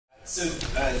So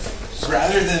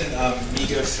rather than me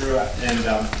go through and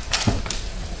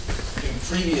in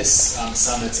previous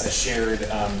summits I shared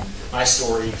my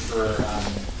story for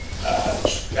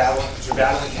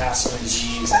battling Castleman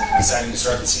disease and deciding to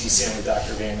start the CDCN with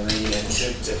Dr. Van Ree and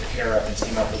to pair up and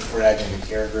team up with Greg and the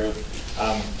care group.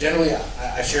 Generally,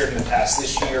 I shared in the past.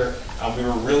 This year, we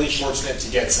were really fortunate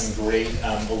to get some great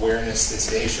awareness.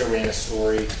 The Today Show ran a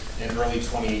story in early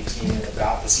 2018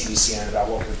 about the CDCN, about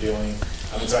what we're doing.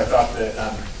 And so I thought that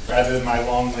rather than my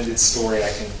long-winded story, I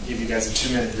can give you guys a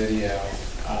 2-minute video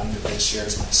that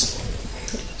shares my story.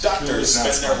 Doctors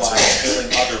spend their lives healing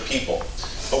other people.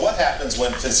 But what happens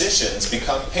when physicians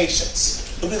become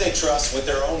patients? Who do they trust with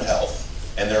their own health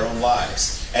and their own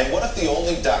lives? And what if the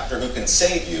only doctor who can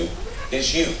save you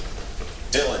is you?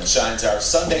 Dylan shines our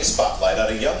Sunday spotlight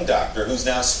on a young doctor who's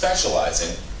now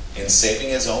specializing in saving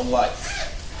his own life.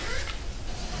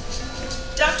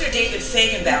 Dr. David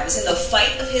Fajgenbaum is in the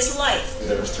fight of his life.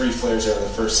 There were 3 flares over the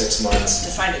first 6 months. To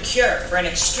find a cure for an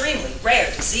extremely rare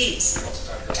disease.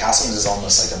 Castleman is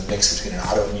almost like a mix between an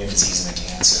autoimmune disease and a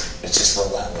cancer. It's just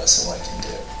relentless in what it can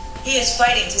do. He is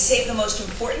fighting to save the most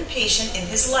important patient in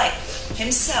his life,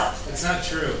 himself. It's not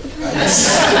true.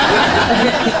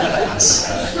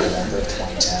 November of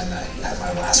 2010, I had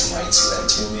my last rites read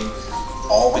to me,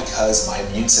 all because my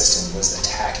immune system was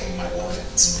attacking my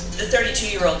organs. The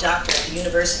 32-year-old doctor at the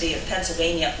University of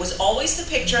Pennsylvania was always the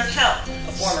picture of health.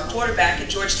 A former quarterback at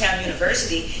Georgetown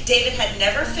University, David had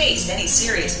never faced any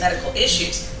serious medical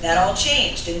issues. That all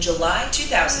changed in July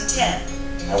 2010.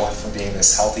 I went from being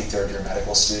this healthy third-year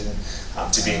medical student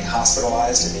to being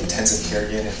hospitalized in the intensive care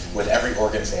unit with every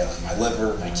organ failing. My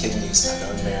liver, my kidneys, my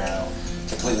bone marrow,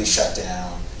 completely shut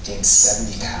down. Gained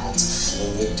 70 pounds of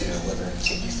fluid due to liver and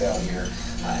kidney failure,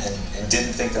 and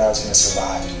didn't think that I was going to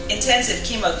survive. Intensive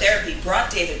chemotherapy brought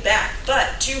David back,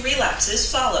 but 2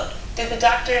 relapses followed. Did the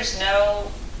doctors know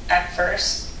at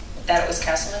first that it was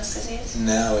Castleman's disease?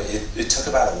 No, it took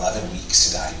about 11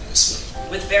 weeks to diagnose me.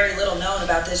 With very little known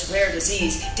about this rare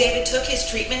disease, David took his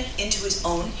treatment into his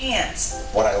own hands.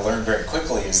 What I learned very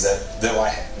quickly is that though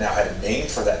I now had a name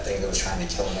for that thing that was trying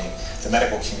to kill me, the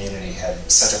medical community had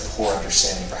such a poor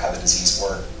understanding for how the disease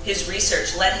worked. His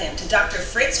research led him to Dr.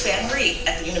 Fritz Van Ree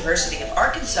at the University of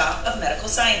Arkansas of Medical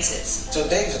Sciences. So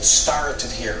David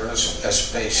started here as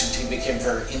a patient. He became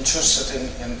very interested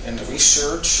in the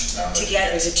research.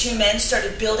 Together, the 2 men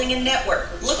started building a network,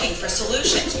 looking for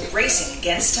solutions, racing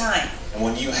against time. And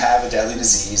when you have a deadly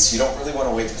disease, you don't really want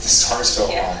to wait for the stars to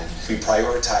align. We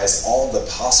prioritize all the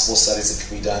possible studies that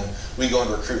can be done. We go and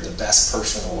recruit the best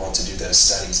person in the world to do those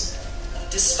studies.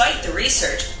 Despite the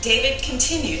research, David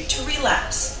continued to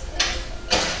relapse.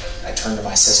 I turned to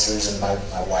my sisters and my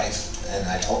wife, and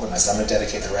I told them, I said, I'm going to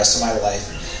dedicate the rest of my life,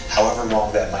 however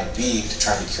long that might be, to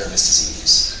trying to cure this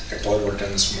disease. Your blood work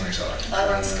done this morning, Todd. Blood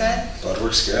works good? Blood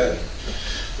work's good.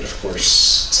 But of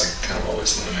course, it's like kind of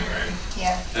always looming, right?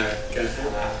 Yeah.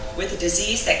 With a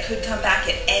disease that could come back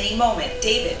at any moment,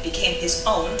 David became his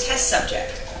own test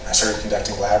subject. I started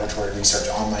conducting laboratory research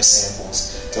on my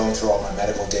samples, going through all my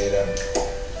medical data.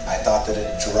 I thought that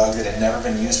a drug that had never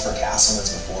been used for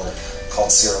Castleman's before, called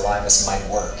sirolimus, might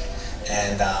work.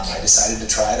 And I decided to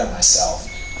try it on myself.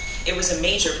 It was a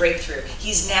major breakthrough.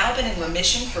 He's now been in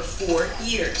remission for 4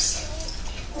 years.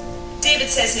 David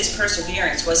says his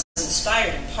perseverance was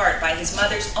inspired in part by his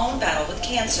mother's own battle with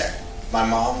cancer. My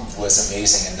mom was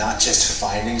amazing in not just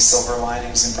finding silver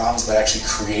linings in problems, but actually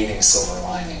creating silver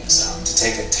linings. To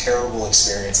take a terrible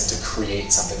experience and to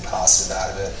create something positive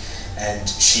out of it. And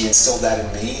she instilled that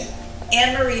in me.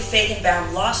 Anne-Marie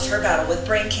Fajgenbaum lost her battle with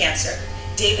brain cancer.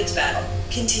 David's battle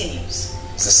continues.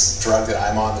 This drug that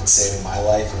I'm on that's saving my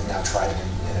life, we've now tried it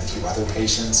in a few other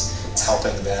patients. It's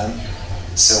helping them.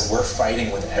 So we're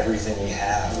fighting with everything we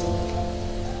have.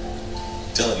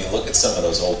 Dylan, you look at some of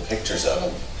those old pictures of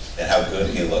him and how good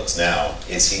he looks now.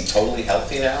 Is he totally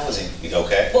healthy now? Is he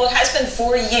okay? Well, it has been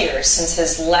 4 years since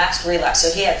his last relapse, so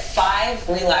he had 5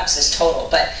 relapses total.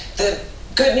 But the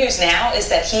good news now is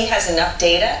that he has enough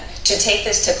data to take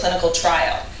this to clinical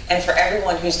trial. And for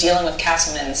everyone who's dealing with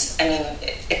Castleman's, I mean,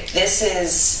 if this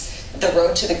is the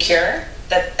road to the cure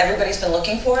that everybody's been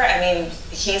looking for, I mean,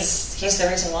 he's the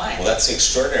reason why. Well, that's the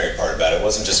extraordinary part about it. It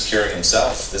wasn't just curing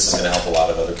himself. This is going to help a lot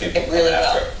of other people. It really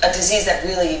will. A disease that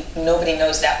really nobody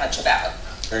knows that much about.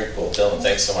 Very cool. Dylan,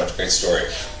 thanks so much. Great story.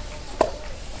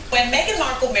 When Meghan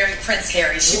Markle married Prince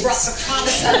Harry, she brought the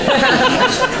promise of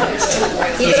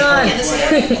Keep it on.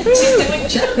 She's doing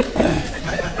good.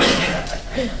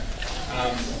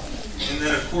 And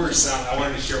then, of course, I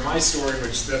wanted to share my story,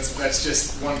 which that's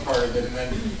just one part of it. And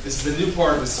then this is the new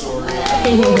part of the story.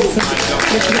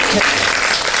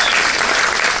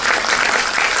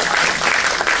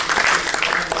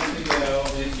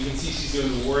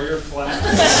 flat.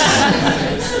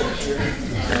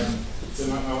 So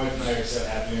my wife and I are so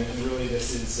happy, and really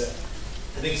this is,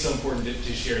 I think, so important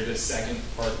to share this second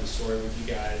part of the story with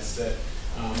you guys. That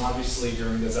obviously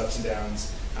during those ups and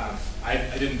downs,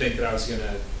 I didn't think that I was going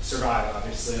to survive,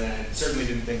 obviously, and I certainly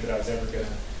didn't think that I was ever going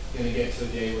to get to a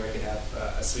day where I could have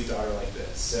a sweet daughter like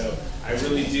this. So I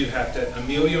really do have to,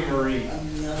 Amelia Marie,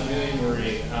 and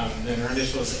her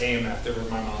initials is AMF. They were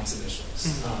my mom's initials.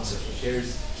 So she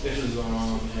shares initials with my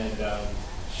mom, and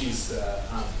she's the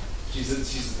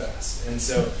best. And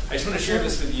so I just want to share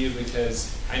this with you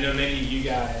because I know many of you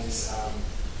guys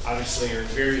obviously are at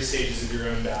various stages of your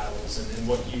own battles and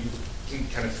what you can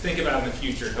kind of think about in the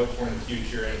future, hope for in the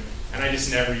future, and I just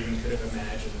never even could have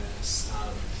imagined this.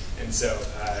 And so,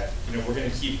 we're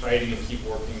going to keep fighting and keep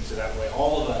working so that way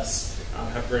all of us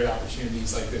have great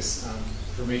opportunities like this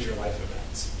for major life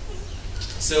events.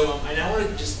 So I now want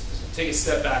to just take a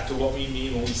step back to what we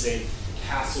mean when we say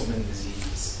Castleman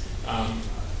disease.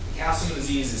 Castleman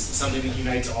disease is something that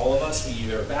unites all of us. We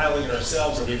either are battling it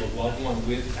ourselves or we have a loved one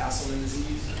with Castleman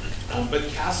disease. But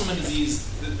Castleman disease,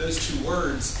 those two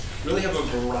words really have a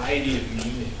variety of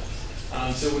meanings.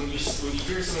 So when you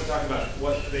hear someone talk about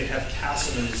what they have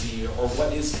Castleman disease or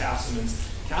what is Castleman's,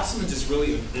 Castleman's is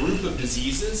really a group of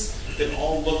diseases that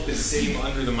all look the same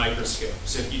under the microscope.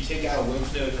 So if you take out a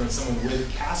lymph node from someone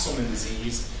with Castleman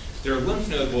disease, their lymph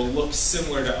node will look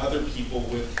similar to other people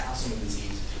with Castleman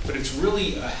disease. But it's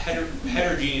really a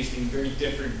heterogeneous and very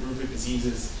different group of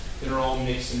diseases that are all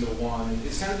mixed into one.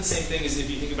 It's kind of the same thing as if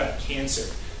you think about cancer.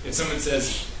 If someone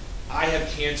says, I have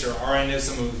cancer, or I know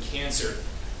someone with cancer,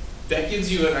 that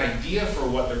gives you an idea for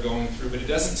what they're going through, but it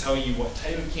doesn't tell you what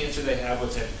type of cancer they have,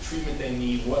 what type of treatment they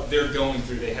need, what they're going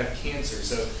through. They have cancer.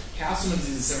 So Castleman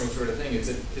disease is a similar sort of thing.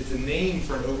 It's a name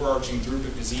for an overarching group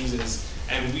of diseases,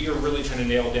 and we are really trying to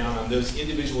nail down on those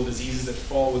individual diseases that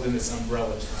fall within this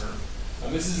umbrella term.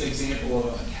 This is an example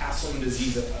of a Castleman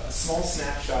disease, a small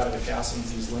snapshot of a Castleman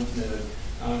disease lymph node.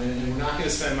 And we're not going to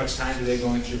spend much time today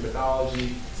going through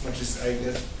pathology, as much as I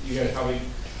guess you guys probably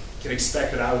can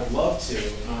expect that I would love to.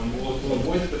 We'll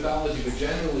avoid the pathology, but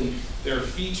generally there are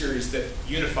features that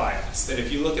unify us, that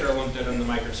if you look at our lymph node on the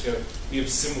microscope, we have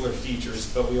similar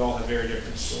features, but we all have very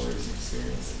different stories and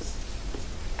experiences.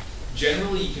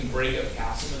 Generally, you can break up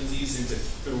Castleman disease into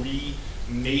three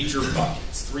major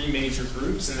buckets, three major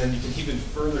groups, and then you can even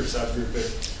further subgroup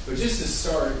it. But just to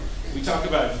start, we talk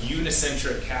about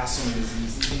unicentric Castleman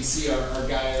disease. You can see our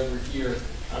guy over here.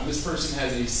 This person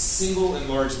has a single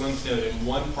enlarged lymph node in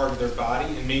one part of their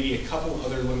body and maybe a couple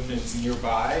other lymph nodes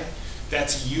nearby.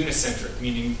 That's unicentric,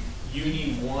 meaning you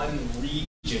need one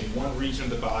region of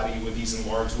the body with these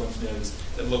enlarged lymph nodes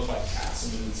that look like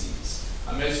Castleman disease.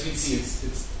 As you can see,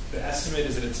 the estimate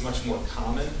is that it's much more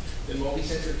common than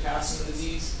multicentric Castleman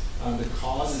disease. The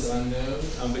cause is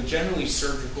unknown, but generally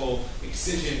surgical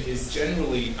excision is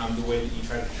generally the way that you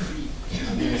try to treat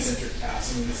unicentric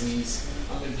Castleman disease.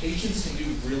 And patients can do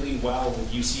really well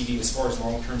with UCD as far as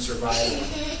long-term survival.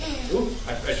 Oop,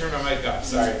 I turned my mic off,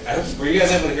 sorry. Were you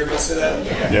guys able to hear most of that?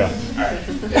 Okay. Yeah. All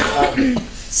right.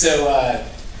 So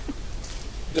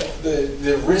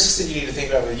the risks that you need to think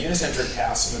about with unicentric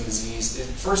Castleman disease is,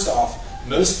 first off,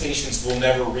 most patients will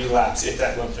never relapse if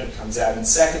that lymph node comes out. And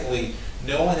secondly,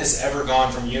 no one has ever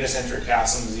gone from unicentric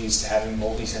Castleman disease to having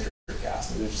multicentric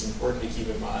Castleman, which is important to keep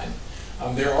in mind.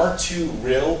 There are two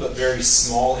real but very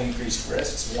small increased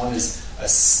risks. One is a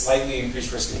slightly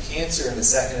increased risk of cancer, and the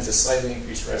second is a slightly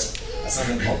increased risk of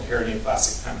something called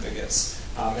perineoplastic pemphigus.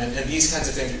 And these kinds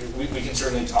of things we can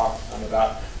certainly talk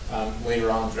about later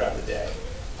on throughout the day.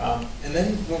 And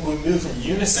then when we move from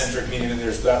unicentric, meaning that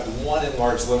there's that one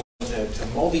enlarged lymph node, to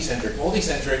multicentric.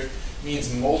 Multicentric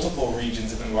means multiple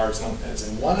regions of enlarged lymph nodes.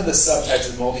 And one of the subtypes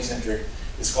of multicentric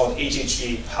is called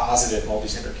HHV8 positive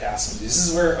multicentric Castleman disease. This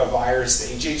is where a virus,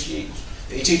 the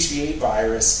HHV8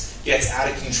 virus, gets out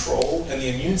of control, and the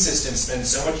immune system spends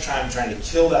so much time trying to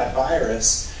kill that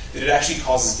virus that it actually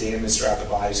causes damage throughout the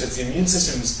body. So it's the immune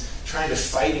system's trying to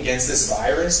fight against this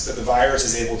virus, but the virus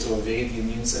is able to evade the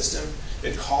immune system.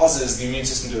 It causes the immune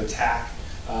system to attack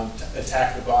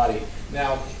the body.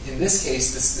 Now, in this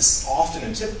case, this often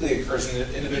and typically occurs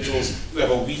in individuals who have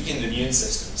a weakened immune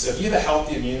system. So if you have a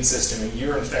healthy immune system and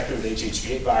you're infected with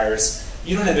HHV8 virus,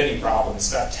 you don't have any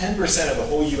problems. About 10% of the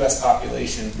whole US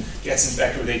population gets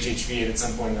infected with HHV8 at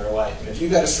some point in their life. And if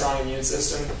you've got a strong immune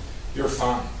system, you're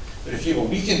fine. But if you have a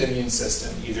weakened immune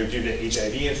system, either due to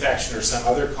HIV infection or some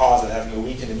other cause of having a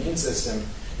weakened immune system,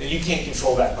 then you can't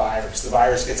control that virus. The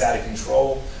virus gets out of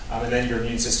control, and then your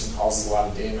immune system causes a lot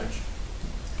of damage.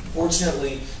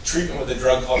 Fortunately, treatment with a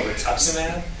drug called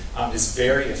rituximab is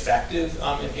very effective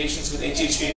in patients with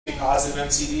HHV8 positive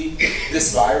MCD,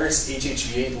 this virus,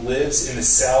 HHV8, lives in the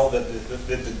cell that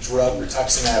the drug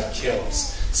rituximab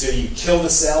kills. So you kill the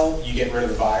cell, you get rid of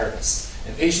the virus.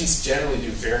 And patients generally do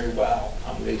very well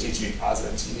with HHV8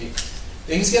 positive MCD.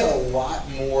 Things get a lot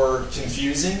more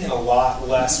confusing and a lot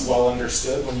less well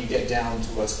understood when you get down to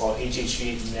what's called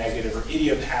HHV8 negative or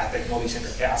idiopathic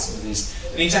multicentric Castleman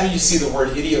disease. Anytime you see the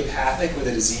word idiopathic with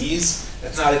a disease,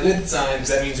 that's not a good sign because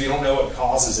that means we don't know what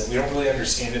causes it. We don't really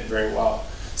understand it very well.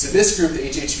 So this group, the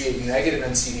HHV8 negative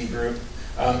MCD group,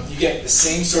 you get the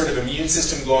same sort of immune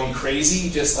system going crazy,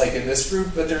 just like in this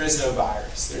group, but there is no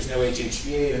virus. There's no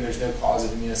HHV8 and there's no cause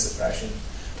of immunosuppression.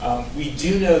 We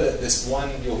do know that this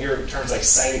one, you'll hear terms like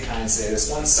cytokines today,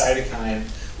 this one cytokine,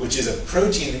 which is a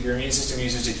protein that your immune system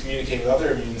uses to communicate with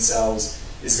other immune cells,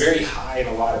 is very high in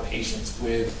a lot of patients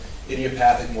with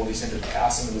idiopathic multicentric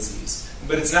Castleman disease.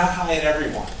 But it's not high in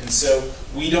everyone, and so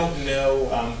we don't know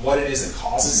what it is that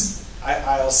causes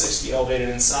IL-6 to be elevated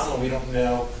in some, and we don't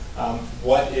know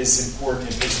what is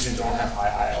important in patients who don't have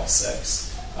high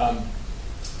IL-6.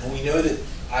 And we know that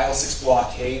IL-6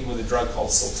 blockade with a drug called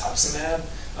siltuximab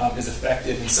is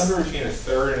effective in somewhere between a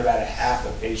third and about a half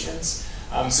of patients.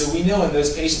 So we know in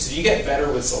those patients, if you get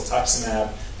better with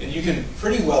siltuximab, then you can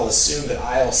pretty well assume that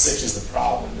IL-6 is the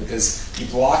problem because you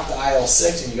block the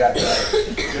IL-6 and you got better.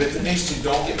 But if the patients who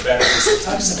don't get better with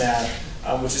siltuximab,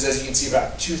 which is, as you can see,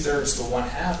 about 2/3 to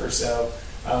 1/2 or so,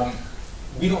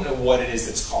 we don't know what it is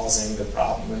that's causing the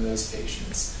problem in those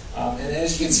patients. And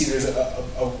as you can see, there's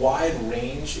a wide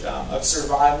range of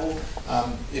survival.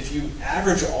 If you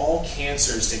average all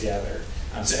cancers together,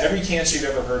 so every cancer you've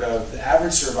ever heard of, the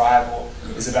average survival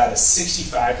is about a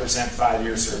 65%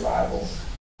 5-year survival,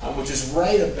 which is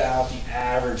right about the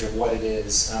average of what it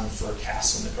is for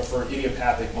Castleman, or for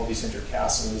idiopathic multicentric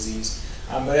Castleman disease.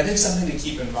 But I think something to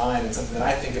keep in mind, and something that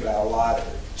I think about a lot,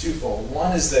 twofold.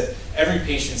 One is that every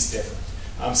patient's different.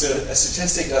 So a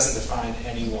statistic doesn't define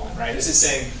anyone, right? This is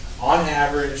saying, on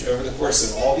average, over the course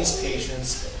of all these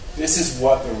patients, this is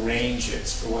what the range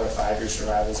is for what a 5-year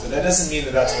survival is. But that doesn't mean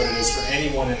that that's what it is for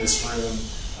anyone in this room,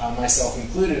 myself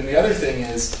included. And the other thing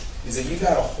is that you've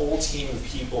got a whole team of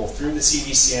people through the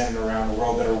CDCN and around the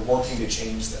world that are working to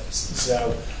change this.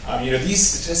 So, these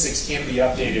statistics can't be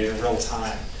updated in real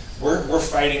time. We're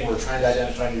fighting, we're trying to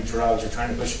identify new drugs, we're trying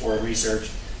to push forward research.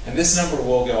 And this number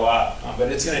will go up,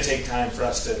 but it's going to take time for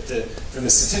us for the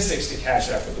statistics to catch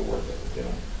up with the work that we're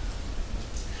doing.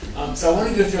 So I want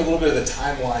to go through a little bit of the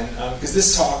timeline, because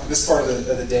this part of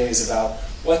the day is about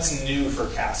what's new for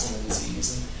Castleman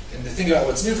disease. And to think about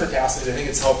what's new for Castleman, I think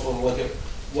it's helpful to look at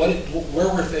where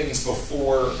were things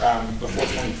before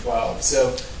 2012.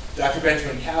 So Dr.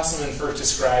 Benjamin Castleman first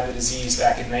described the disease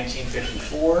back in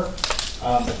 1954.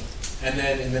 And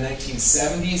then in the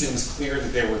 1970s, it was clear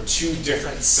that there were 2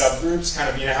 different subgroups, kind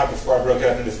of, how before I broke it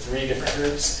up into 3 different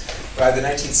groups. By the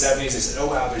 1970s, they said, oh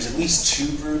wow, there's at least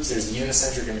 2 groups. There's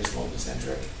unicentric and there's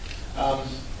multicentric. And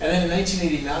then in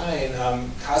 1989,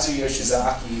 Kazuo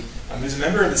Yoshizaki, who's a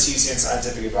member of the CDCN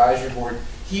Scientific Advisory Board,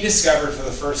 he discovered for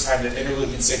the first time that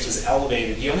interleukin-6 was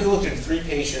elevated. He only looked in 3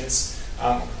 patients,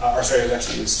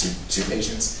 it was 2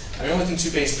 patients. He only looked in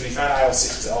 2 patients, but he found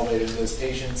IL-6 was elevated in those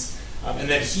patients. And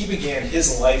then he began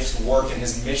his life's work and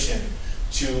his mission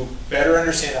to better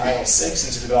understand IL-6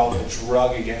 and to develop a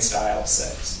drug against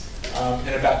IL-6.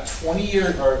 And about 20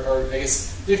 years, or I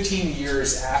guess 15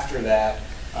 years after that,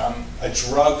 a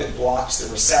drug that blocks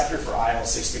the receptor for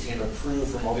IL-6 became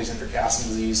approved for multicentric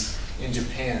Castleman disease in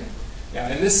Japan. Now,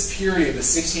 in this period, the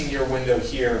 16-year window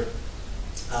here,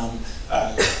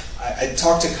 I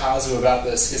talked to Kazuo about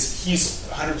this because he's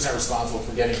 100% responsible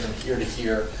for getting from here to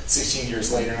here 16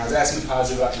 years later. And I was asking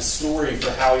Kazuo about the story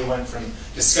for how he went from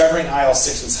discovering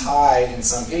IL-6 was high in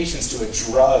some patients to a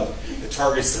drug that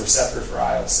targets the receptor for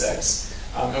IL-6.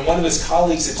 And one of his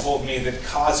colleagues had told me that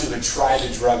Kazuo had tried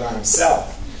the drug on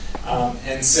himself.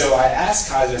 And so I asked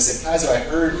Kazuo, I said, Kazuo, I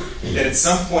heard that at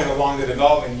some point along the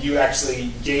development you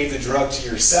actually gave the drug to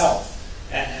yourself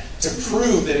to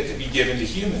prove that it could be given to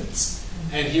humans.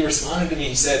 And he responded to me,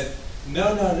 he said,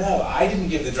 no, I didn't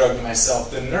give the drug to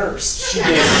myself, the nurse, she gave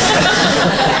it to me.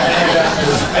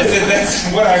 And I said,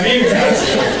 that's what I mean,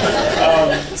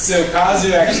 Kazuo. So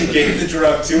Kazuo actually gave the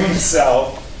drug to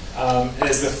himself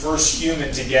as the first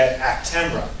human to get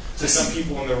Actemra. So some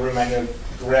people in the room, I know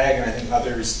Greg and I think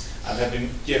others, have been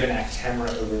given Actemra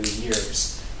over the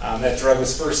years. That drug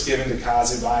was first given to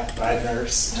Kazuo by a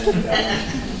nurse,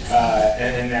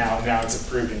 and now it's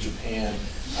approved in Japan.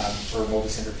 For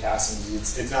multicentric Castleman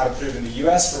disease. It's not approved in the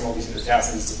U.S. for multicentric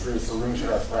Castleman disease. It's approved for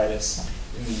rheumatoid arthritis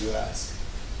in the U.S.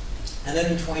 And then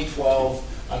in 2012,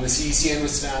 The CDCN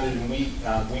was founded, and we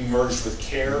merged with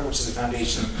CARE, which is a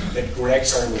foundation that Greg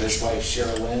started with his wife,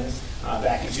 Sherilyn,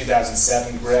 back in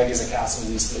 2007. Greg is a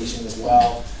Castleman disease patient as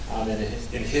well.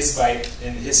 In his fight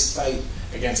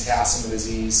against Castleman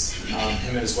disease,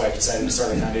 him and his wife decided to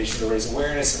start a foundation to raise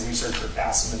awareness and research for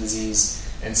Castleman disease.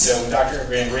 And so when Dr.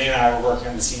 Van Reen and I were working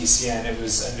on the CDCN, it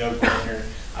was a no-brainer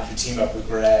to team up with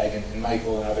Greg and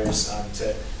Michael and others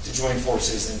to join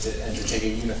forces and to take a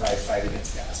unified fight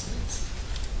against Castleman.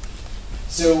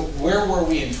 So where were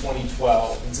we in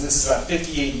 2012? And so this is about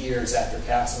 58 years after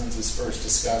Castleman's was first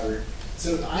discovered.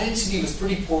 So IMCD was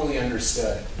pretty poorly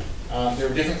understood. There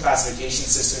were different classification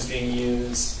systems being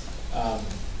used.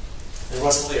 There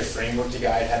wasn't really a framework to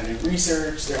guide how to do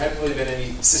research. There hadn't really been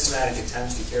any systematic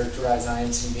attempts to characterize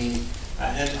IMCD.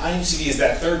 And IMCD is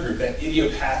that third group, that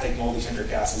idiopathic multi-center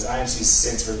Castleman's. IMCD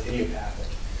stands for idiopathic.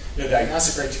 No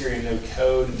diagnostic criteria, no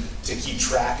code to keep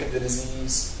track of the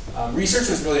disease. Research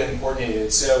was really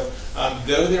uncoordinated. So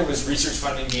though there was research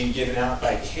funding being given out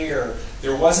by CARE,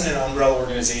 there wasn't an umbrella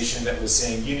organization that was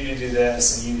saying you need to do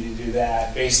this and you need to do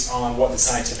that based on what the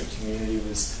scientific community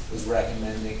was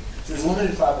recommending. So there's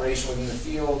limited collaboration within the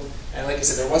field, and like I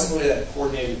said, there wasn't really that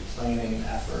coordinated planning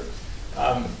effort.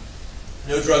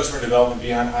 No drugs were in development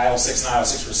beyond IL-6 and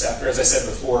IL-6 receptor. As I said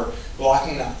before,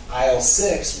 blocking the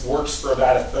IL-6 works for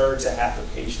about a third to half of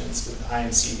patients with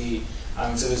IMCD.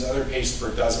 So there's other patients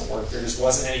where it doesn't work. There just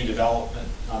wasn't any development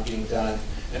being done.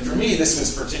 And for me, this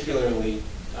was particularly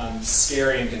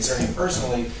scary and concerning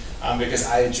personally because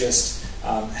I had just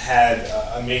had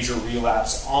a major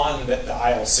relapse on the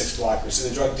IL-6 blocker. So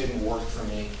the drug didn't work for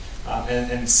me.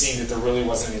 And seeing that there really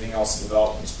wasn't anything else in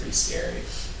development was pretty scary.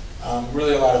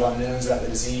 Really a lot of unknowns about the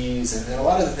disease, and a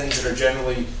lot of the things that are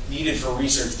generally needed for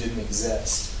research didn't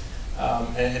exist,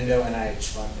 and no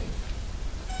NIH funding.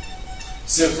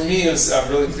 So for me, it was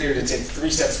really clear to take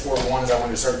 3 steps forward. One is I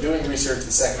wanted to start doing research.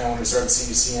 The second, I wanted to start the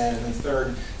CDCN. And the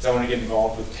third is I wanted to get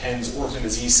involved with Penn's Orphan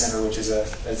Disease Center, which is a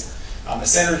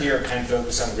center here at Penn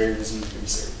focused on rare disease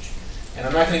research. And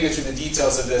I'm not going to go through the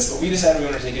details of this, but we decided we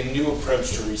wanted to take a new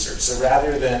approach to research. So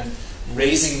rather than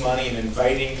raising money and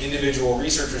inviting individual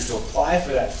researchers to apply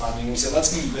for that funding, we said,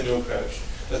 let's move to the new approach.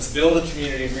 Let's build a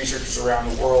community of researchers around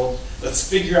the world. Let's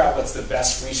figure out what's the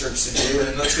best research to do, and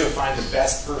then let's go find the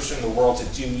best person in the world to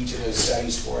do each of those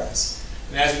studies for us.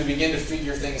 And as we begin to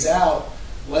figure things out,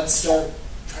 let's start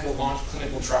trying to launch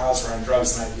clinical trials around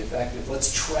drugs that might be effective.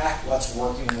 Let's track what's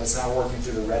working and what's not working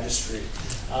through the registry.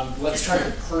 Let's try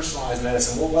to personalize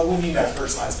medicine. Well, what we mean by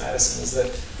personalized medicine is that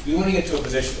we want to get to a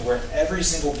position where every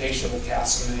single patient with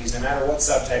Castleman disease, no matter what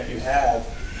subtype you have,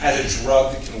 has a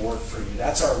drug that can work for you.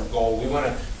 That's our goal. We want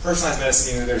to personalize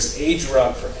medicine, meaning that there's a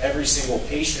drug for every single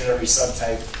patient and every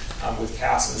subtype with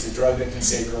Castleman. It's a drug that can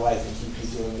save your life and keep you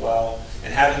doing well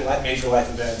and having major life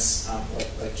events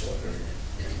like children.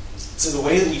 So the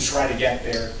way that we try to get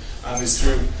there is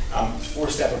through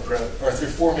 4-step approach, or through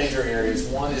 4 major areas.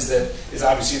 One is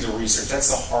obviously the research. That's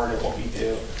the heart of what we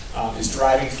do. Is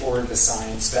driving forward the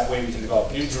science. That way we can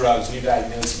develop new drugs, new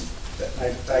diagnostic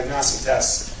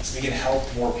tests, so we can help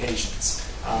more patients.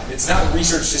 It's not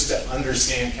research just to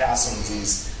understand Castleman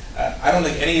disease. I don't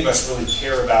think any of us really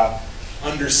care about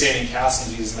understanding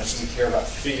Castleman disease as much as we care about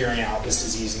figuring out this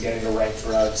disease and getting the right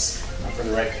drugs for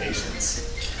the right patients.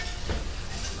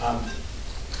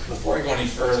 Before I go any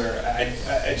further,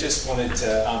 I just wanted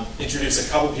to introduce a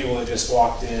couple people that just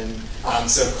walked in.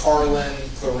 So Carlin,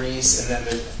 Clarice, and then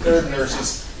the third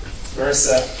nurses,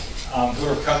 Marissa, who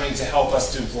are coming to help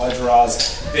us do blood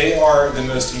draws. They are the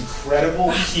most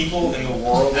incredible people in the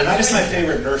world. They're not just my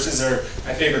favorite nurses, they're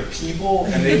my favorite people,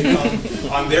 and they've come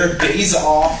on their days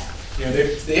off. You know,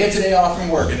 they have today off from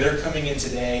work, and they're coming in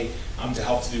today to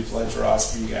help to do blood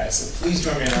draws for you guys. So please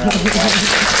join me in a round of applause.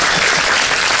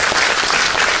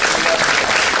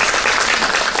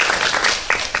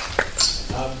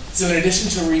 So in addition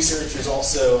to research, there's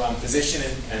also physician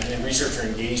and researcher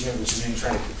engagement, which is in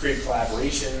trying to create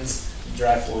collaborations,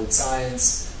 drive forward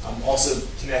science, also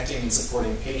connecting and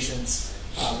supporting patients,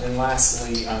 and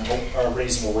lastly,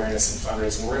 raising awareness and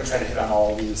fundraising. We're going to try to hit on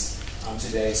all of these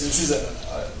today. So this is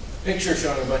a picture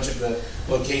showing a bunch of the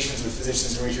locations with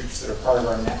physicians and researchers that are part of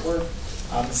our network.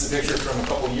 This is a picture from a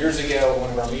couple years ago at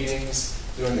one of our meetings,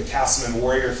 doing the Castleman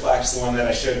Warrior Flex, the one that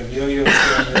I showed Amelia was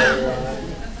doing earlier on.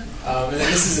 And then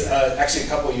this is actually a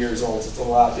couple years old, so it's a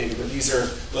little outdated, but these are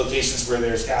locations where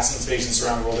there's Castleman's patients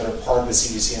around the world that are part of the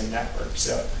CDCN network.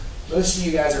 So most of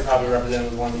you guys are probably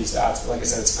represented with one of these dots, but like I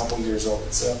said, it's a couple years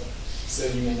old, so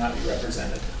you may not be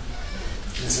represented.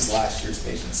 This is last year's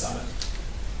patient summit.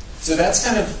 So that's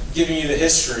kind of giving you the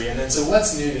history, and then so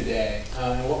what's new today?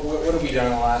 And what have we done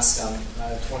in the last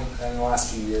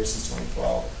few years since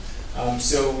 2012?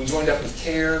 So we joined up with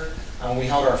CARE. We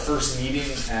held our first meeting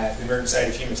at the American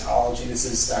Society of Hematology. This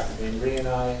is Dr. Van Ree and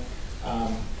I.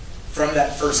 From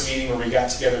that first meeting where we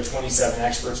got together 27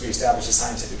 experts, we established a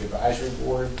scientific advisory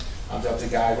board to help to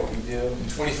guide what we do. In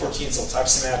 2014,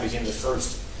 siltuximab became the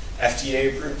first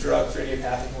FDA-approved drug for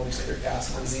idiopathic multicentric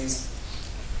Castleman disease.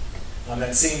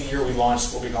 That same year, we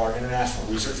launched what we call our International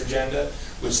Research Agenda,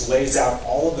 which lays out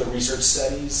all of the research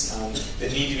studies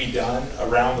that need to be done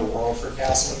around the world for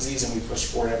Castleman disease, and we push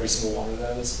forward every single one of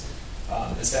those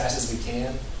as fast as we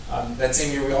can. That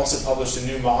same year, we also published a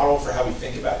new model for how we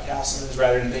think about Castleman's.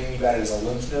 Rather than thinking about it as a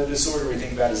lymph node disorder, we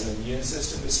think about it as an immune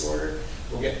system disorder.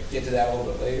 We'll get to that a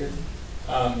little bit later.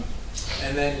 And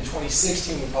then in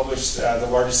 2016, we published the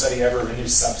largest study ever of a new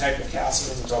subtype of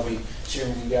Castleman's, which I'll be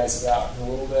sharing with you guys about in a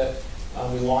little bit.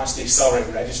 We launched the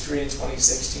Accelerated Registry in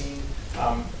 2016.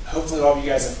 Hopefully all of you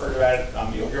guys have heard about it.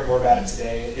 You'll hear more about it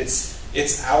today. It's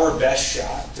our best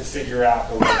shot to figure out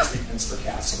the right treatments for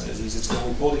Castleman disease. It's when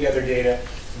we pull together data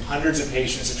from hundreds of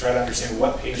patients to try to understand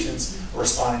what patients are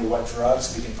responding to what drugs,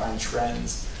 so we can find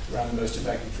trends around the most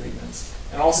effective treatments.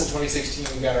 And also in 2016,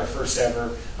 we got our first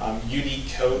ever unique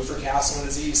code for Castleman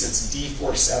disease. It's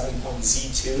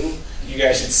D47.Z2. You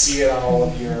guys should see it on all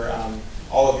of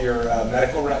your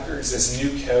medical records. This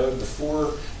new code.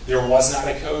 Before there was not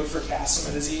a code for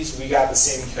Castleman disease. We got the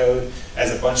same code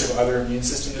as a bunch of other immune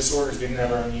system disorders. We didn't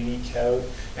have our own unique code.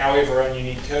 Now we have our own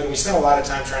unique code, and we spent a lot of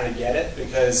time trying to get it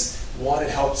because, one, it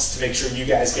helps to make sure you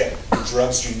guys get the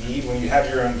drugs you need. When you have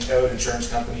your own code, insurance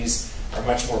companies are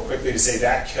much more quickly to say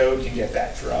that code can get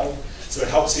that drug. So it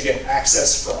helps to get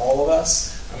access for all of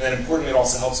us. And then importantly, it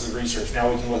also helps with research. Now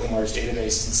we can look in large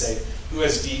databases and say, who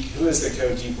has the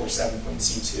code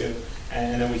D47.C2,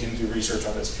 and then we can do research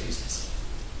on those cases.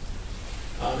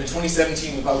 In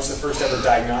 2017, we published the first ever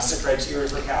diagnostic criteria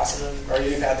for Castleman, or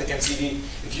idiopathic MCD.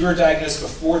 If you were diagnosed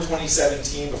before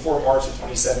 2017, before March of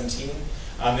 2017,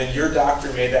 then your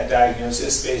doctor made that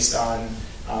diagnosis based on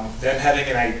them having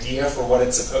an idea for what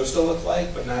it's supposed to look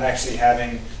like, but not actually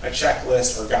having a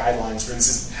checklist or guidelines for this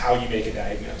is how you make a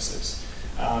diagnosis.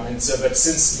 But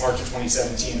since March of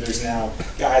 2017, there's now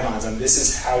guidelines on this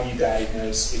is how you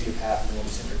diagnose idiopathic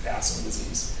multicentric Castleman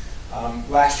disease.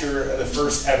 Last year, the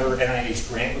first ever NIH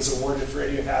grant was awarded for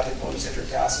idiopathic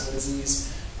multicentric Castleman disease.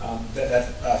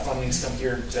 That funding's come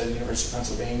here to the University of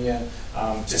Pennsylvania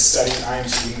to study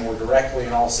IMC more directly,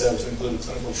 and also to include a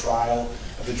clinical trial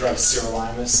of the drug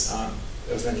sirolimus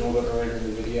that was mentioned a little bit earlier in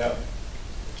the video.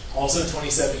 Also in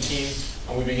 2017,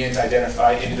 we began to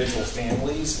identify individual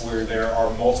families where there are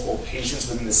multiple patients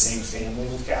within the same family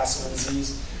with Castleman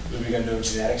disease. We began doing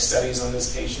genetic studies on those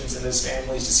patients and those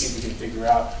families to see if we can figure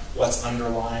out what's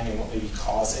underlying and what may be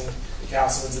causing the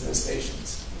Castlemans in those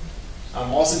patients.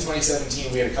 Also in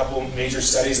 2017, we had a couple of major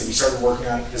studies that we started working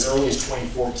on as early as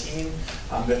 2014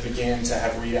 that began to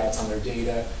have readouts on their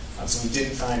data. So we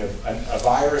didn't find a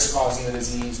virus causing the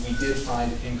disease. We did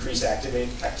find increased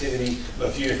activity of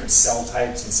a few different cell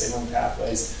types and signaling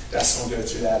pathways. Dustin will go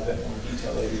through that a bit more in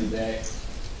detail later today.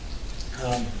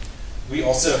 We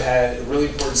also had a really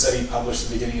important study published at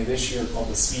the beginning of this year called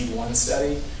the SPEED-1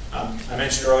 study. I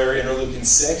mentioned earlier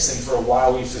interleukin-6, and for a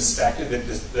while we've suspected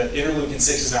that interleukin-6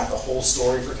 is not the whole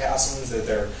story for Castleman's, that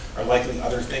there are likely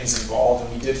other things involved,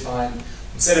 and we did find,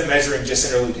 instead of measuring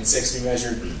just interleukin-6, we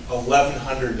measured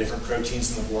 1,100 different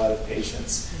proteins in the blood of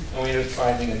patients, and we ended up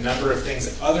finding a number of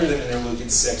things other than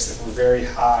interleukin-6 that were very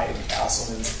high in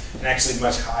Castleman's, and actually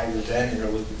much higher than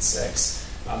interleukin-6.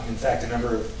 In fact, a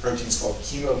number of proteins called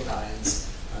chemokines,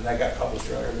 that got published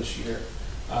earlier this year.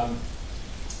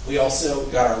 We also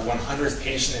got our 100th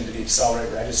patient into the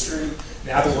Accelerated Registry.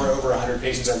 Now that we're over 100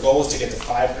 patients, our goal is to get to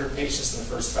 500 patients in the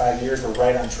first 5 years. We're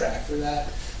right on track for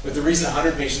that. But the reason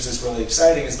 100 patients is really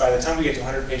exciting is by the time we get to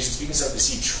 100 patients, we can start to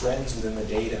see trends within the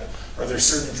data. Are there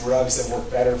certain drugs that work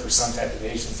better for some type of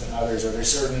patients than others? Are there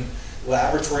certain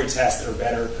laboratory tests that are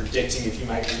better at predicting if you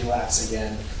might relapse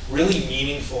again? Really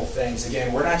meaningful things.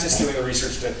 Again, we're not just doing the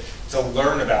research to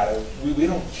learn about it. We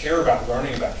don't care about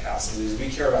learning about Castleman disease. We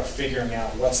care about figuring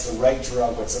out what's the right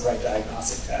drug, what's the right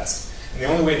diagnostic test. And the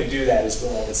only way to do that is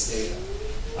with all this data.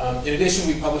 In addition,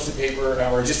 we published a paper,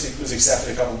 or just it was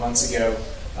accepted a couple months ago,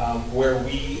 where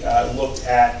we looked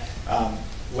at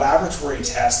laboratory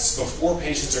tests before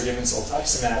patients are given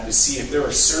siltuximab to see if there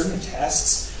are certain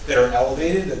tests that are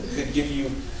elevated that could give you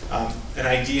an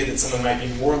idea that someone might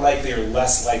be more likely or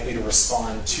less likely to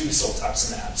respond to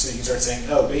siltuximab. So you can start saying,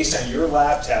 oh, based on your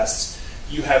lab tests,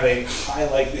 you have a high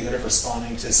likelihood of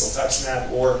responding to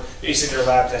siltuximab, or based on your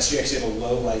lab test, you actually have a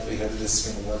low likelihood that this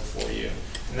is going to work for you.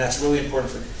 And that's really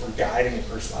important for guiding and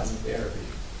personalizing therapy.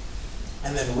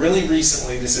 And then really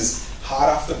recently, this is hot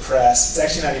off the press. It's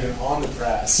actually not even on the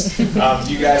press.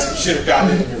 You guys should have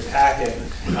gotten it in your packet.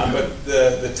 But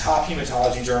the top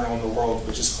hematology journal in the world,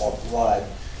 which is called Blood,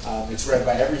 it's read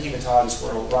by every hematologist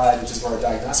worldwide, which is where our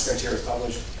diagnostic criteria is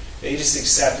published. They just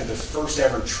accepted the first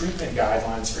ever treatment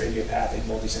guidelines for idiopathic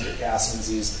multicentric Castleman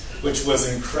disease, which was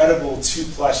an incredible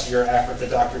 2+ year effort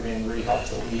that Dr. Van Ree helped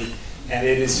to lead. And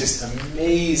it is just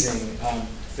amazing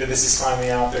that this is finally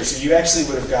out there. So you actually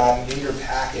would have gotten in your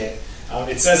packet,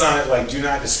 it says on it like do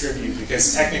not distribute,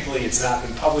 because technically it's not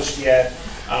been published yet,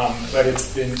 but it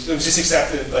was just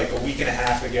accepted like a week and a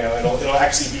half ago. It'll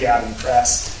actually be out in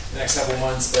press the next couple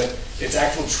months, but it's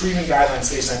actual treatment guidelines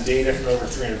based on data from over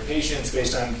 300 patients,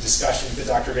 based on discussions that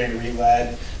Dr. Van Ree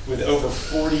led with over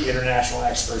 40 international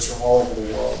experts from all over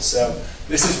the world. So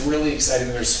this is really exciting.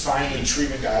 There's finally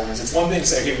treatment guidelines. It's one thing to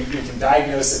say, okay, we can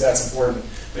diagnose that that's important,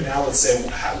 but now let's say,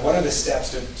 what are the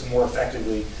steps to more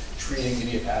effectively treating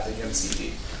idiopathic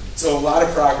MCD? So a lot of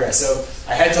progress. So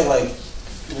I had to like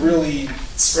really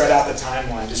spread out the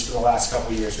timeline just for the last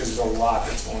couple of years, because there's a lot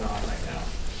that's going on right now.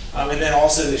 And then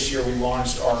also this year we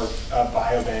launched our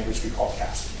biobank, which we call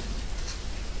Castleman.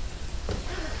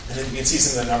 And then you can see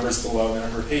some of the numbers below, the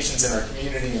number of patients in our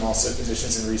community and also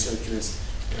physicians and researchers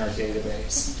in our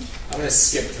database. I'm going to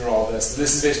skip through all this.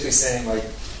 This is basically saying, like,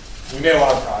 we made a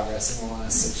lot of progress in the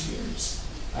last 6 years.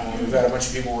 We've got a bunch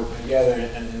of people working together,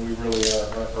 and we really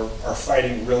are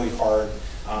fighting really hard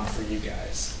for you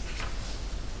guys.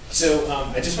 So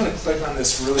I just want to click on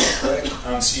this really quick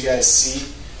so you guys see.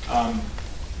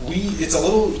 It's a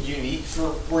little unique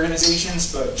for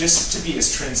organizations, but just to be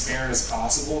as transparent as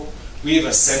possible, we have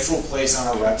a central place on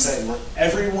our website where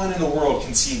everyone in the world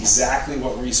can see exactly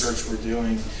what research we're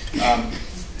doing.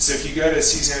 So if you go to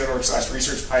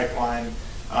cdcn.org/research pipeline,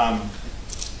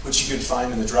 which you can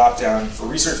find in the drop-down for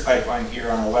research pipeline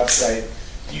here on our website,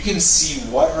 you can see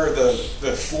what are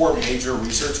the 4 major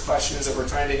research questions that we're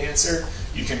trying to answer.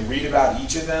 You can read about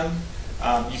each of them.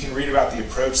 You can read about the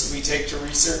approach that we take to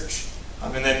research.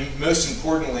 And then most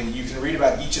importantly, you can read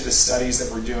about each of the studies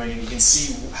that we're doing, and you can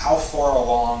see how far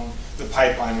along the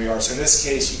pipeline we are. So in this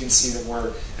case, you can see that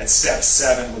we're at step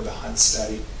 7 with the Hunt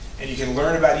study. And you can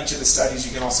learn about each of the studies.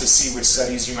 You can also see which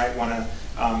studies you might want to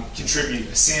contribute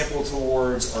a sample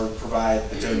towards or provide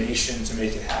a donation to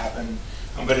make it happen.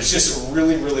 But it's just a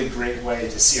really, really great way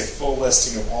to see a full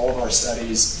listing of all of our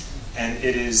studies. And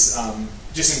it is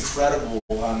just incredible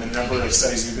the number of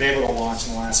studies we've been able to launch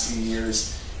in the last few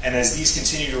years. And as these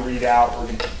continue to read out, we're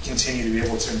going to continue to be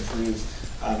able to improve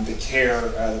the care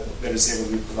that is able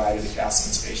to be provided to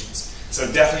Castleman's patients.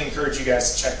 So definitely encourage you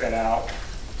guys to check that out.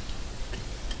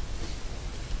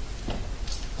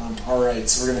 All right,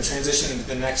 so we're going to transition into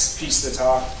the next piece of the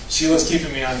talk. Sheila's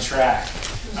keeping me on track,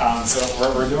 so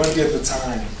we're doing good with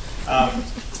time.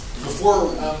 Before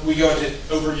we go into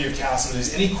overview of Castleman,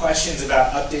 is any questions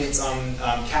about updates on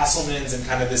Castleman's and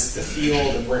kind of the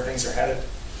field and where things are headed?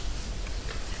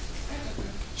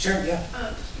 Sure, yeah.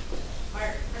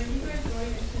 Are you guys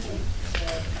going into the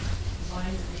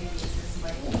line of maybe this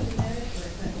might be genetic, or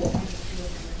is that kind of field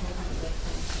you're hoping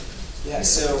to? Yeah,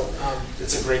 so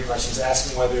it's a great question. It's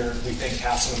asking whether we think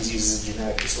Castleman disease is a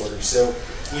genetic disorder. So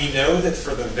we know that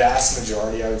for the vast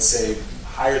majority, I would say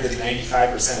higher than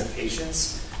 95% of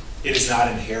patients, it is not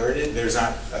inherited. There's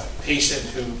not a patient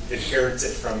who inherits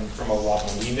it from a loved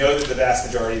one. We know that the vast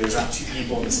majority, there's not 2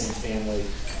 people in the same family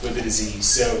with the disease.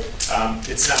 So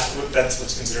it's not, that's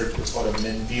what's considered what's called a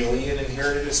Mendelian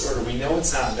inherited disorder. We know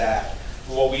it's not that.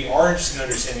 But what we are interested in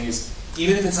understanding is,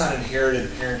 even if it's not inherited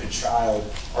parent to child,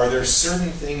 are there certain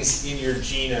things in your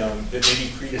genome that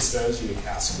maybe predispose you to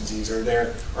Castleman disease? Are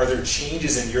there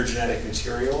changes in your genetic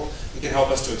material that can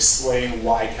help us to explain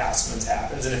why Castleman's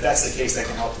happens? And if that's the case, that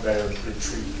can help to better improve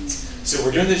treatments. So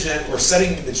we're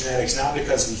studying the genetics not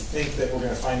because we think that we're going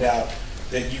to find out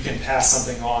that you can pass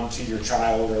something on to your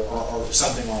child or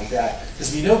something like that,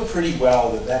 because we know pretty well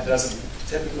that that doesn't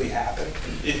typically happen.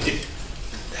 It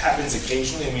happens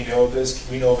occasionally, and we know of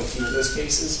a few of those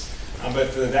cases, but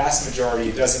for the vast majority,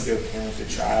 it doesn't go parent to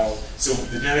child. So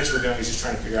the genetics we're doing is just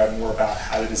trying to figure out more about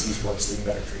how the disease works so we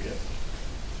can better treat it.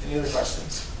 Any other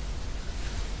questions?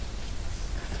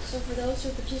 So for those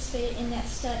who participated in that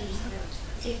study,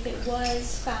 if it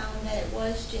was found that it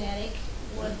was genetic,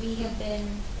 would we have been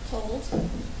told?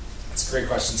 That's a great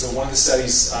question. So one of the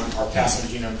studies, our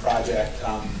Castleman Genome Project,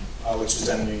 which was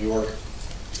done in New York,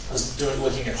 was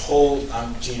looking at whole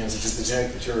genomes, which is the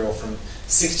genetic material from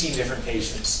 16 different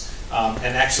patients.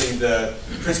 And actually, the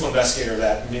principal investigator of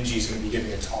that, Minji, is going to be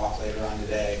giving a talk later on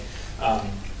today.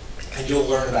 And you'll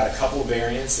learn about a couple of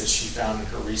variants that she found in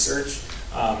her research.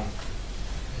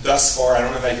 Thus far, I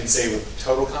don't know if I can say with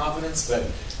total confidence, but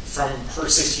from her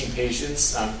 16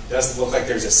 patients, it doesn't look like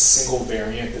there's a single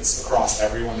variant that's across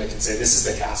everyone that can say this is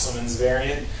the Castleman's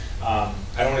variant. I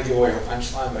don't want to give away her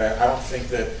punchline, but I don't think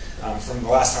that, from the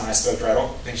last time I spoke to her, I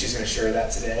don't think she's going to share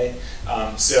that today.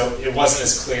 So it wasn't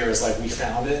as clear as like we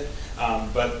found it,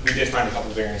 but we did find a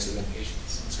couple of variants within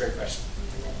patients. It's a great question.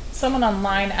 Someone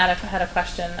online had a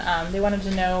question. They wanted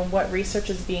to know what research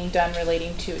is being done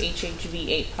relating to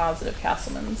HHV8 positive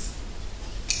Castleman's.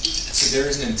 So there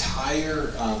is an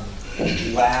entire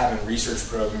lab and research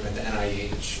program at the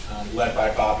NIH led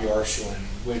by Bob Yarshwin,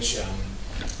 which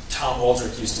Tom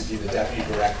Aldrich used to be the deputy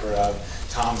director of.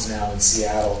 Tom's now in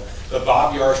Seattle. But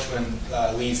Bob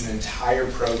Yarshwin leads an entire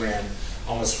program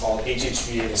on what's called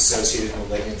HHV8 associated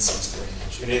malignancies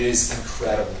branch. And it is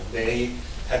incredible. They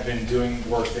have been doing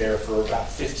work there for about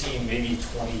 15, maybe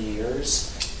 20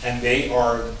 years. And they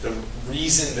are the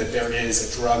reason that there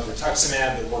is a drug,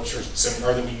 rituximab, that works for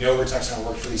or that we know rituximab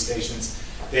works for these patients.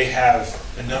 They have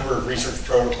a number of research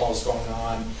protocols going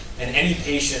on. And any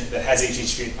patient that has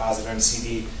HHV8 positive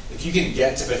MCD, if you can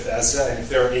get to Bethesda and if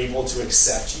they're able to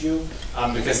accept you,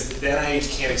 because the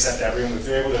NIH can't accept everyone, but if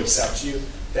they're able to accept you,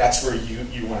 that's where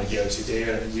you want to go to.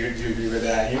 David, do you agree with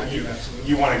that?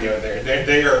 You want to go there.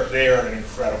 They are an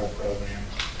incredible program.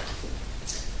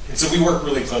 And so we work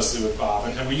really closely with Bob,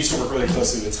 and we used to work really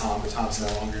closely with Tom, but Tom's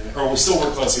no longer there. Or we still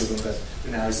work closely with him,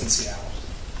 but now he's in Seattle.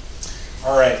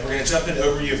 All right, we're going to jump into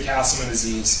overview of Castleman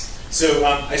disease. So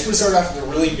I just want to start off with a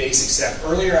really basic step.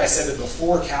 Earlier I said that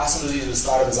before Castleman disease was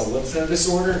thought of as a lymph node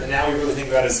disorder, and now we really think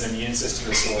about it as an immune system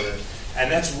disorder.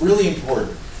 And that's really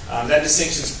important. That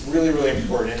distinction is really, really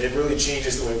important, and it really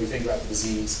changes the way we think about the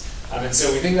disease. And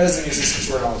so we think about it as an immune system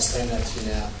disorder, and I'll explain that to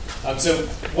you now. So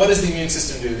what does the immune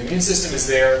system do? The immune system is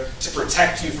there to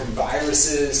protect you from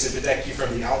viruses, to protect you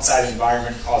from the outside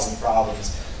environment causing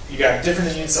problems. You got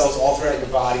different immune cells all throughout your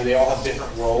body. They all have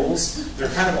different roles. They're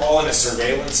kind of all in a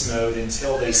surveillance mode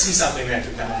until they see something that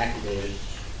become activated.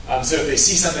 So if they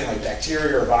see something like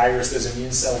bacteria or virus, those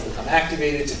immune cells become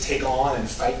activated to take on and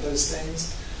fight those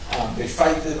things. They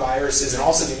fight the viruses, and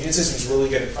also the immune system is really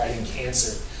good at fighting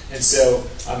cancer. And so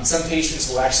some patients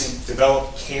will actually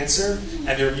develop cancer,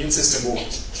 and their immune system will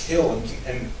kill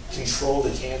and control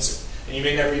the cancer. And you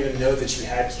may never even know that you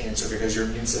had cancer because your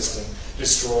immune system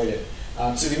destroyed it.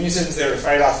 So the immune system is there to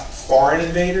fight off foreign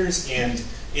invaders and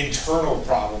internal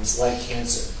problems like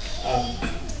cancer.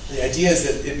 The idea is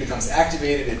that it becomes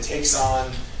activated, it takes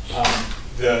on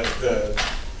the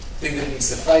thing that it needs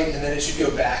to fight, and then it should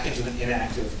go back into an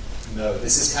inactive mode.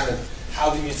 This is kind of how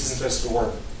the immune system is supposed to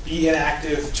work. Be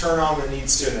inactive, turn on when it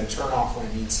needs to, and then turn off when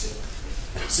it needs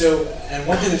to. So, and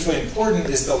one thing that's really important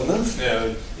is the lymph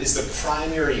node is the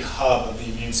primary hub of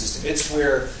the immune system. It's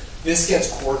where this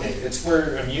gets coordinated. It's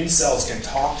where immune cells can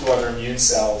talk to other immune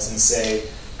cells and say,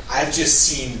 I've just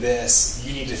seen this,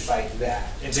 you need to fight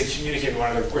that. And to communicate with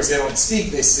one another. Of course, they don't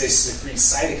speak, they secrete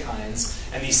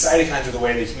cytokines, and these cytokines are the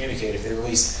way they communicate. If they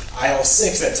release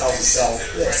IL-6, that tells a cell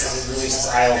this, and it releases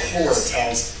IL-4, it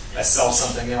tells a cell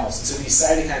something else. And so these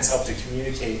cytokines help to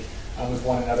communicate with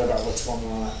one another about what's going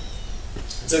on.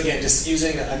 And so again, just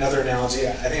using another analogy,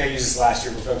 I think I used this last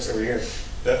year for folks over here,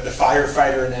 the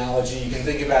firefighter analogy. You can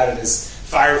think about it as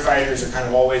firefighters are kind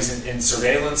of always in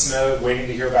surveillance mode, waiting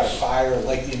to hear about a fire,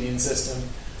 like the immune system.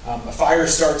 A fire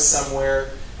starts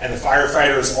somewhere, and the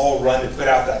firefighters all run to put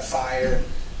out that fire.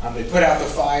 They put out the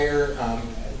fire,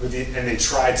 and they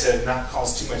try to not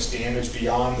cause too much damage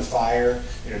beyond the fire.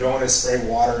 Don't want to spray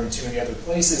water in too many other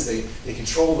places. They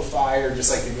control the fire,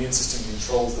 just like the immune system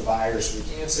controls the virus or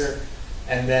the cancer.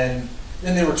 And then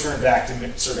they return back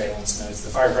to surveillance modes.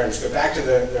 The firefighters go back to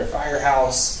their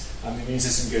firehouse. The immune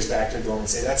system goes back to a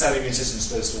dormancy. That's how the immune system is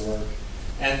supposed to work.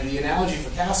 And the analogy for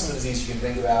Castleman disease you can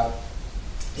think about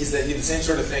is that you have the same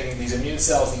sort of thing, these immune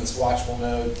cells in this watchful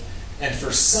mode, and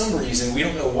for some reason, we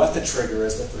don't know what the trigger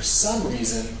is, but for some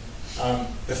reason,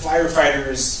 the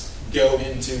firefighters go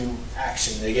into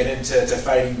action. They get into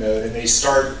fighting mode, and they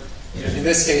start, in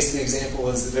this case, the example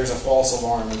is that there's a false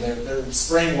alarm, and they're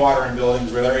spraying water in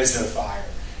buildings where there is no fire.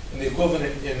 And the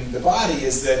equivalent in the body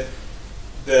is that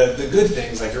the good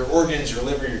things, like your organs, your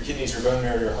liver, your kidneys, your bone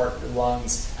marrow, your heart, your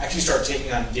lungs, actually start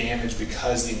taking on damage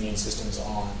because the immune system is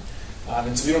on.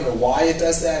 And so we don't know why it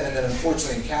does that, and then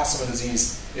unfortunately in Castleman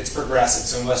disease, it's progressive.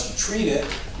 So unless you treat it,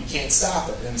 you can't stop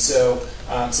it. And so,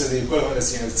 so the equivalent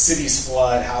is, cities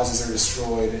flood, houses are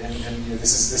destroyed, and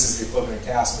this is the equivalent of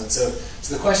Castleman. So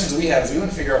the questions we have is we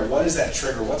want to figure out what is that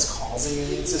trigger, what's causing the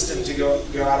immune system to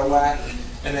go out of whack,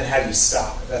 and then how do you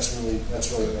stop it? That's really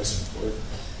the most important.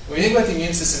 When you think about the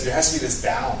immune system, there has to be this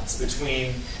balance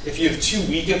between, if you have too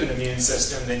weak of an immune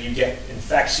system, then you get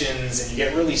infections and you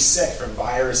get really sick from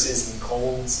viruses and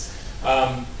colds.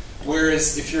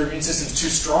 Whereas if your immune system is too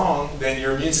strong, then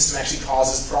your immune system actually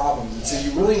causes problems. And so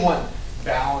you really want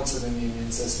balance within the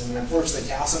immune system. And unfortunately,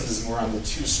 Castleman is more on the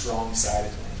too strong side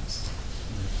of things.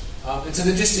 And so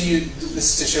then just to use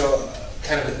this to show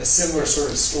kind of a similar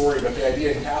sort of story, but the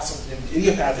idea in Castleman, in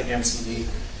idiopathic MCD,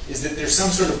 is that there's some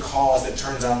sort of cause that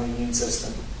turns on the immune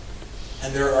system.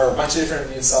 And there are a bunch of different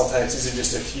immune cell types. These are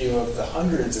just a few of the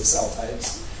hundreds of cell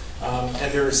types.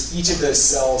 And each of those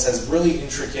cells has really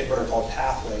intricate what are called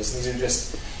pathways. And these are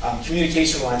just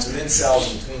communication lines within cells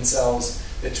and between cells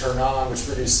that turn on, which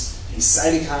produce these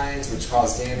cytokines, which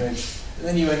cause damage. And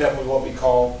then you end up with what we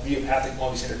call idiopathic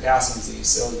multicenter Castleman disease.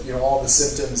 So all the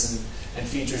symptoms and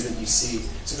features that you see.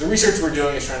 So the research we're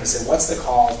doing is trying to say, what's the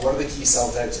cause, what are the key cell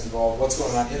types involved, what's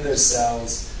going on in those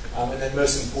cells, and then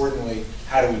most importantly,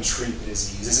 how do we treat the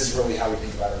disease? This is really how we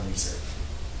think about our research.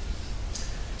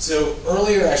 So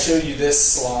earlier I showed you this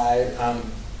slide. I'm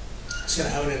just going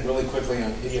to hone in really quickly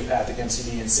on idiopathic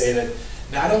MCD and say that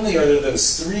not only are there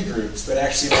those three groups, but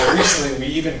actually more recently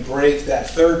we even break that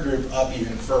third group up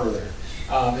even further.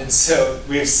 And so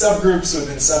we have subgroups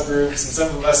within subgroups, and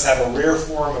some of us have a rare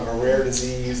form of a rare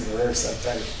disease and a rare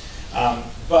subtype.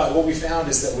 But what we found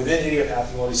is that within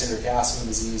idiopathic multicenter Castleman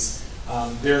disease,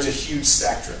 there's a huge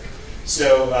spectrum.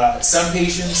 So some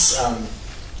patients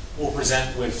will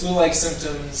present with flu-like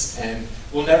symptoms and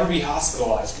will never be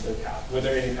hospitalized with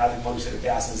their idiopathic multicenter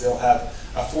Castleman. They'll have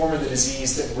a form of the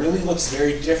disease that really looks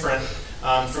very different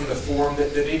from the form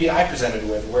that maybe I presented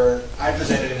with, where I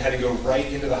presented and had to go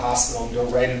right into the hospital and go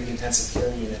right into the intensive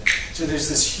care unit. So there's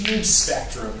this huge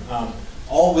spectrum,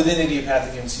 all within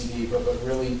idiopathic MCD, but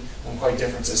really quite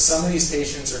different. So some of these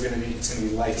patients are going to be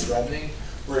life-threatening,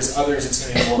 whereas others it's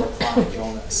going to be more of a chronic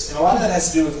illness. And a lot of that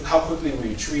has to do with how quickly were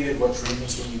you treated, what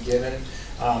treatments were you given,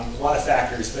 a lot of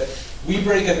factors. But we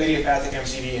break up idiopathic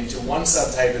MCD into one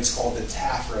subtype. It's called the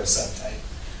TAFRO subtype.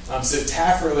 So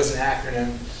TAFRO is an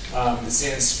acronym that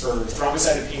stands for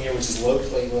thrombocytopenia, which is low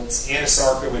platelets,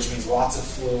 anasarca, which means lots of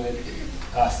fluid,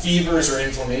 fevers or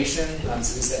inflammation, so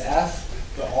this is the F.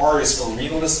 The R is for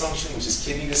renal dysfunction, which is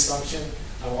kidney dysfunction,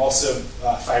 also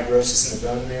fibrosis in the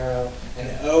bone marrow, and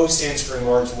the O stands for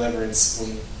enlarged liver and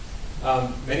spleen.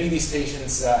 Many of these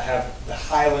patients have the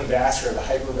hyaline-vascular, the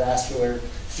hypervascular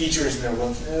features in their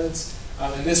lymph nodes,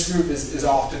 and this group is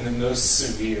often the most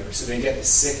severe, so they get the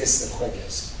sickest the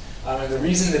quickest. And the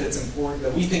reason that it's important,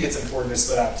 that we think it's important to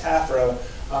split out TAFRO,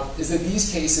 is that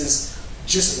these cases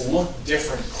just look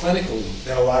different clinically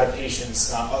than a lot of patients,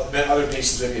 than other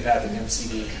patients with idiopathic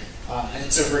MCD.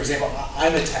 And so, for example,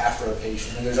 I'm a TAFRO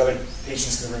patient, and there's other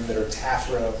patients in the room that are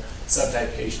TAFRO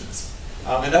subtype patients.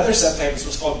 Another subtype is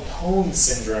what's called POEMS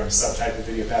syndrome subtype of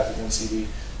idiopathic MCD.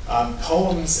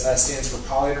 POEMS stands for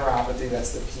polyneuropathy,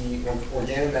 that's the P,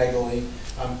 organomegaly,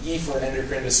 E for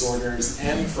endocrine disorders,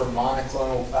 M for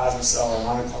monoclonal plasma cell or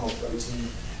monoclonal protein,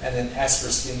 and then S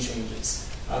for skin changes.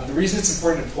 The reason it's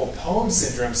important to pull POEMS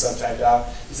syndrome subtype out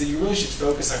is that you really should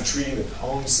focus on treating the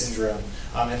POEMS syndrome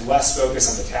and less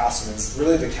focus on the Castleman's.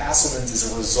 Really, the Castleman's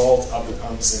is a result of the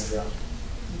POEMS syndrome.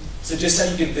 So just how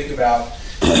you can think about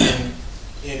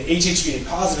in HHV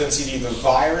positive MCD, the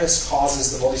virus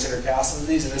causes the multicenter Castleman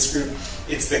disease. In this group,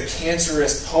 it's the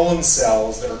cancerous POEMS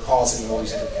cells that are causing the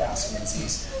multicenter Castleman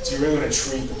disease. So you really want to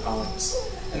treat the POEMS.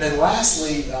 And then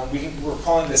lastly, we're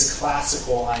calling this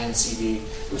classical IMCD,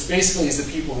 which basically is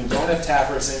the people who don't have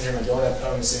TAFRO syndrome and don't have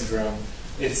POEMS syndrome.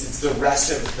 It's the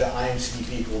rest of the IMCD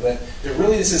people. That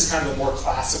really this is kind of a more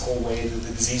classical way that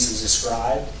the disease was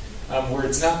described. Where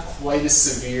it's not quite as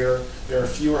severe. There are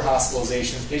fewer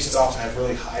hospitalizations. Patients often have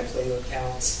really high platelet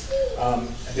counts.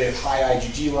 They have high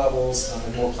IgG levels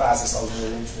and more plasma cells in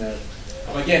their lymph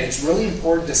node. Again, it's really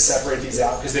important to separate these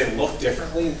out because they look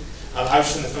differently. I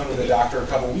was just on the phone with a doctor a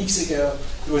couple weeks ago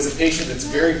who was a patient that's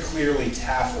very clearly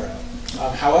TAFRO.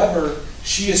 However,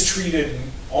 she has treated,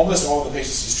 almost all of the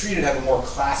patients she's treated have a more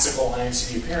classical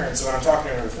IMCD appearance. So when I'm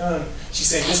talking to her on the phone, she's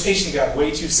saying, this patient got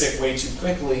way too sick way too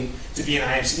quickly to be an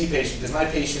IMCD patient because my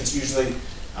patients usually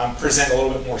present a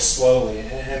little bit more slowly.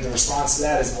 And the response to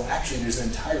that is, well, actually, there's an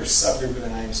entire subgroup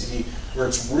within IMCD where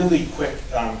it's really quick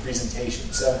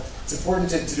presentation. So it's important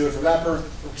to do it from that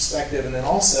perspective. And then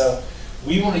also,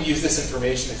 we want to use this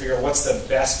information to figure out what's the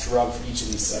best drug for each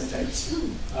of these subtypes.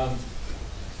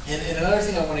 And another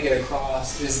thing I want to get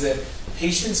across is that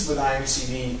patients with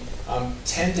IMCD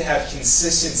tend to have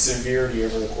consistent severity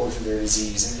over the course of their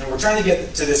disease. And we're trying to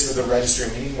get to this with the registry,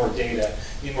 and we need more data,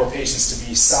 we need more patients to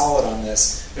be solid on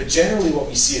this. But generally what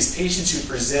we see is patients who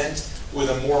present with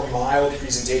a more mild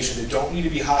presentation that don't need to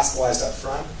be hospitalized up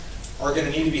front are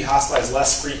going to need to be hospitalized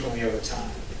less frequently over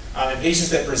time. And patients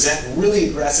that present really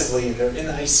aggressively and they're in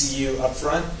the ICU up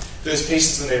front, those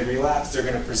patients, when they relapse, they're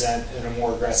going to present in a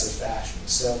more aggressive fashion.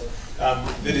 So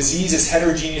the disease is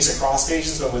heterogeneous across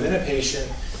patients, but within a patient,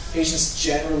 patients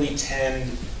generally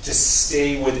tend to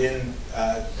stay within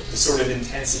the sort of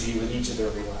intensity with each of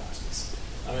their relapses.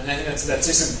 And I think that's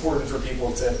just important for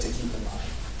people to keep in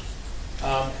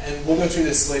mind. And we'll go through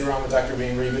this later on with Dr.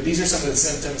 Van-Ree, but these are some of the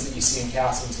symptoms that you see in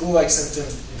Castleman. Flu-like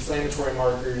symptoms, inflammatory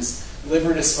markers,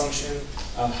 liver dysfunction,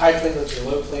 high platelets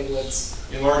or low platelets,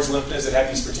 enlarged lymph nodes that have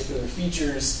these particular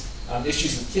features,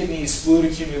 issues with kidneys,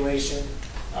 fluid accumulation,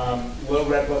 low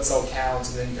red blood cell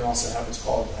counts, and then you can also have what's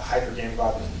called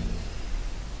hypergamma.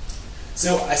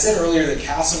 So I said earlier that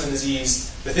Castleman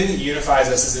disease, the thing that unifies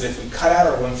us is that if we cut out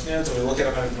our lymph nodes and we look at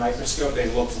them under the microscope, they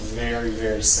look very,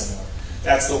 very similar.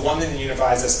 That's the one thing that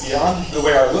unifies us. Beyond the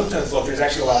way our lymph nodes look, there's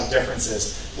actually a lot of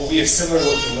differences. Well, we have similar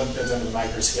looking lymph nodes under the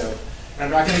microscope. And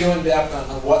I'm not going to go in depth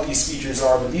on what these features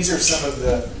are, but these are some of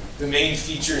the main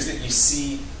features that you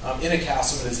see in a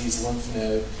Castleman disease lymph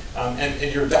node.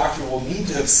 And your doctor will need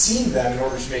to have seen them in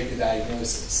order to make the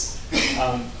diagnosis.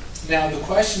 Now, the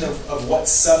question of what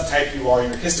subtype you are,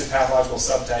 your histopathological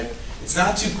subtype, it's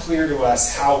not too clear to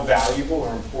us how valuable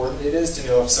or important it is to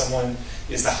know if someone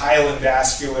is the hyaline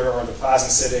vascular or the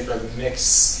plasmacytic or the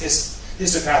mixed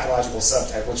histopathological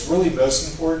subtype. What's really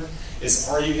most important is,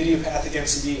 are you idiopathic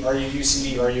MCD, are you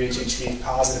UCD, are you HHV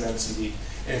positive MCD?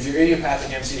 And if you're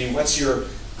idiopathic MCD, what's your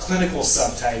clinical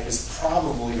subtype is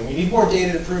probably, and we need more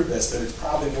data to prove this, but it's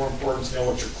probably more important to know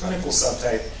what your clinical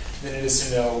subtype than it is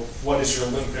to know what does your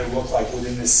lymph node look like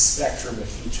within this spectrum of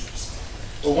features.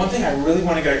 But one thing I really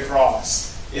want to get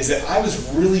across is that I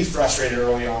was really frustrated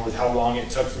early on with how long it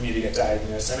took for me to get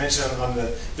diagnosed. I mentioned on the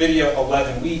video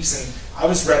 11 weeks, and I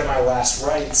was read my last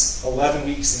rites 11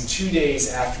 weeks and 2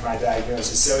 days after my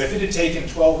diagnosis. So if it had taken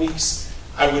 12 weeks,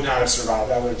 I would not have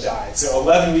survived. I would have died. So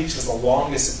 11 weeks was the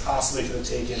longest it possibly could have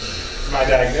taken for my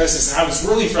diagnosis, and I was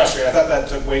really frustrated. I thought that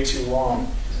took way too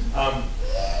long.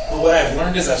 But what I've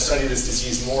learned as I've studied this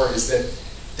disease more is that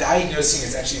diagnosing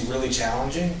is actually really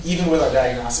challenging, even with our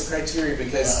diagnostic criteria,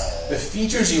 because the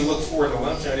features you look for in the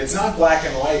lymph node, it's not black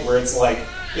and white where it's like,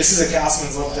 this is a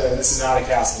Castleman's lymph node, this is not a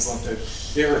Castleman's lymph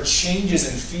node. There are changes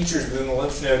in features within the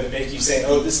lymph node that make you say,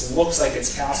 oh, this looks like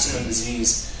it's Castleman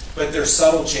disease, but they're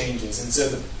subtle changes. And so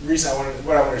the reason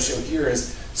what I wanted to show here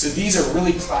is, so these are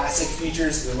really classic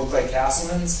features that look like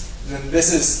Castleman's, and then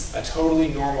this is a totally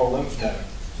normal lymph node.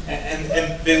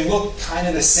 And they look kind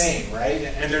of the same, right?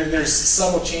 And there's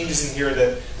subtle changes in here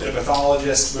that a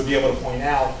pathologist would be able to point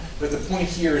out. But the point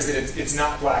here is that it's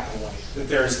not black and white. That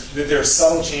there's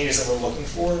subtle changes that we're looking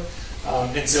for.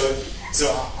 And so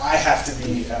I have to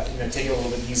be take it a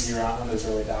little bit easier on those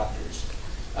early doctors.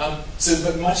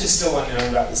 But much is still unknown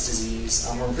about this disease.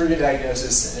 We're improving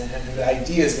diagnosis, and the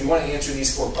idea is we want to answer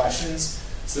these 4 questions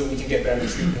so that we can get better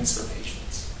treatments for patients.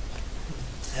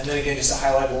 And then again, just to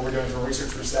highlight what we're doing from a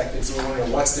research perspective, so we want to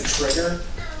know what's the trigger,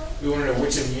 we want to know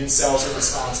which immune cells are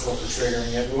responsible for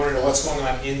triggering it, we want to know what's going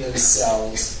on in those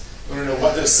cells, we want to know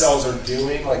what those cells are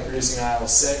doing, like producing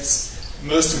IL-6.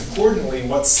 Most importantly,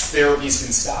 what therapies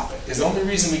can stop it. Because the only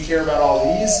reason we care about all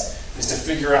these is to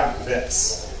figure out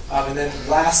this. And then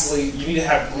lastly, you need to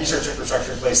have research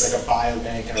infrastructure in place like a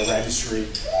biobank and a registry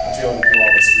to be able to do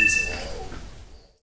all this research.